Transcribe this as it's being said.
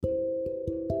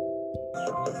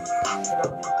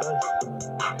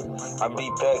I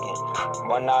be thuggin'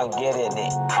 when I'm getting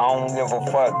it. I don't give a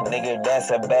fuck, nigga.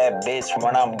 That's a bad bitch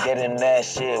when I'm getting that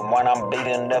shit. When I'm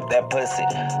beating up that pussy.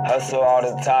 Hustle all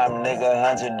the time, nigga.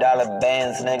 $100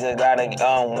 bands, nigga. Gotta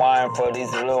unwind for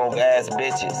these little ass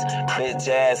bitches. Bitch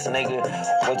ass nigga.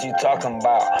 What you talking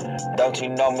about? Don't you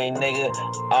know me, nigga?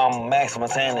 I'm Max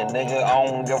Montana, nigga. I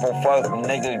don't give a fuck,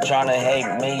 nigga. Tryna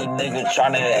hate me, nigga.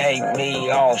 Tryna hate me.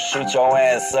 I'll shoot your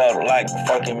ass up like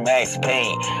fucking Max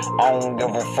Payne. I don't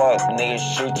give a fuck, nigga.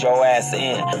 Shoot your ass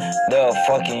in the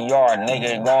fucking yard,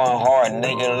 nigga. Going hard,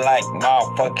 nigga. Like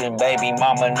my fucking baby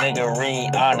mama, nigga.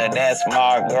 Rihanna, that's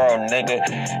my girl, nigga.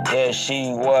 Yeah,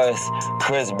 she was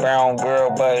Chris Brown girl,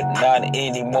 but not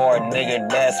anymore, nigga.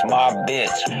 That's my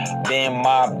bitch. Been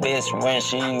my bitch when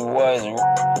she was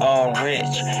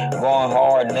rich. Going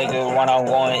hard, nigga, when I'm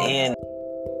going in.